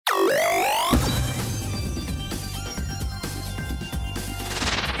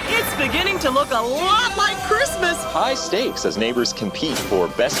beginning to look a lot like Christmas. High stakes as neighbors compete for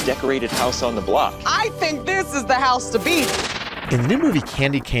best decorated house on the block. I think this is the house to beat. In the new movie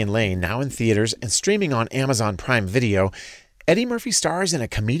Candy Cane Lane, now in theaters and streaming on Amazon Prime Video, Eddie Murphy stars in a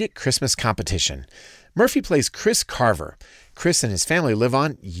comedic Christmas competition. Murphy plays Chris Carver. Chris and his family live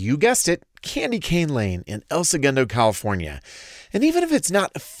on, you guessed it, Candy Cane Lane in El Segundo, California. And even if it's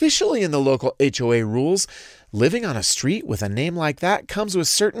not officially in the local HOA rules, living on a street with a name like that comes with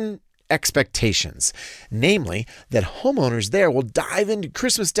certain expectations. Namely, that homeowners there will dive into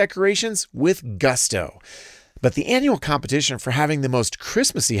Christmas decorations with gusto. But the annual competition for having the most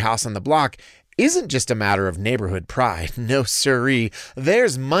Christmassy house on the block isn't just a matter of neighborhood pride. No siree.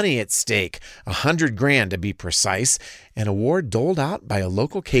 There's money at stake, $100,000 to be precise, an award doled out by a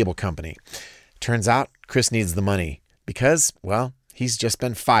local cable company. Turns out Chris needs the money because, well, he's just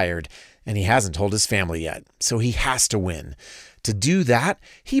been fired and he hasn't told his family yet, so he has to win. To do that,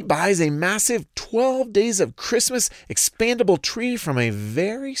 he buys a massive 12 Days of Christmas expandable tree from a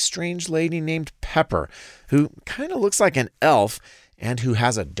very strange lady named Pepper, who kind of looks like an elf and who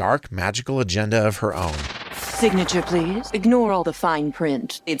has a dark, magical agenda of her own. Signature, please. Ignore all the fine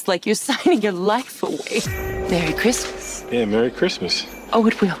print. It's like you're signing your life away. Merry Christmas. Yeah, Merry Christmas. Oh,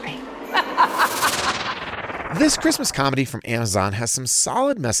 it will be. This Christmas comedy from Amazon has some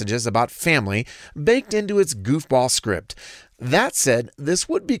solid messages about family baked into its goofball script. That said, this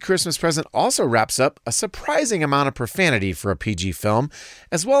would-be Christmas present also wraps up a surprising amount of profanity for a PG film,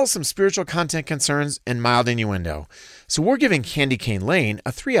 as well as some spiritual content concerns and mild innuendo. So we're giving Candy Cane Lane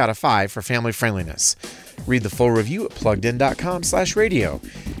a 3 out of 5 for family friendliness. Read the full review at PluggedIn.com/radio.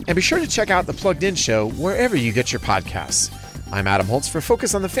 And be sure to check out The Plugged In Show wherever you get your podcasts. I'm Adam Holtz for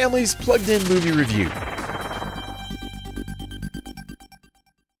Focus on the Family's Plugged In Movie Review.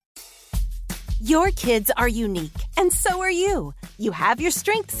 Your kids are unique, and so are you. You have your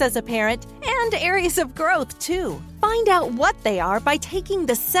strengths as a parent and areas of growth, too. Find out what they are by taking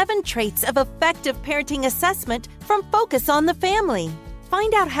the 7 Traits of Effective Parenting Assessment from Focus on the Family.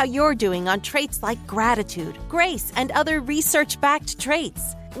 Find out how you're doing on traits like gratitude, grace, and other research-backed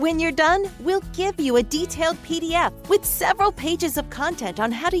traits. When you're done, we'll give you a detailed PDF with several pages of content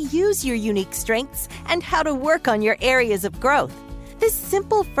on how to use your unique strengths and how to work on your areas of growth. This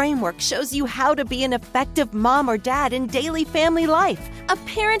simple framework shows you how to be an effective mom or dad in daily family life, a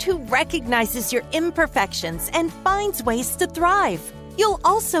parent who recognizes your imperfections and finds ways to thrive. You'll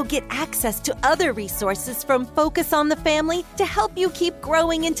also get access to other resources from Focus on the Family to help you keep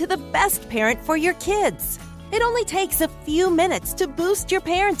growing into the best parent for your kids. It only takes a few minutes to boost your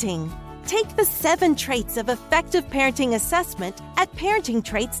parenting. Take the 7 Traits of Effective Parenting Assessment at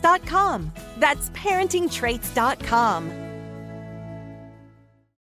parentingtraits.com. That's parentingtraits.com.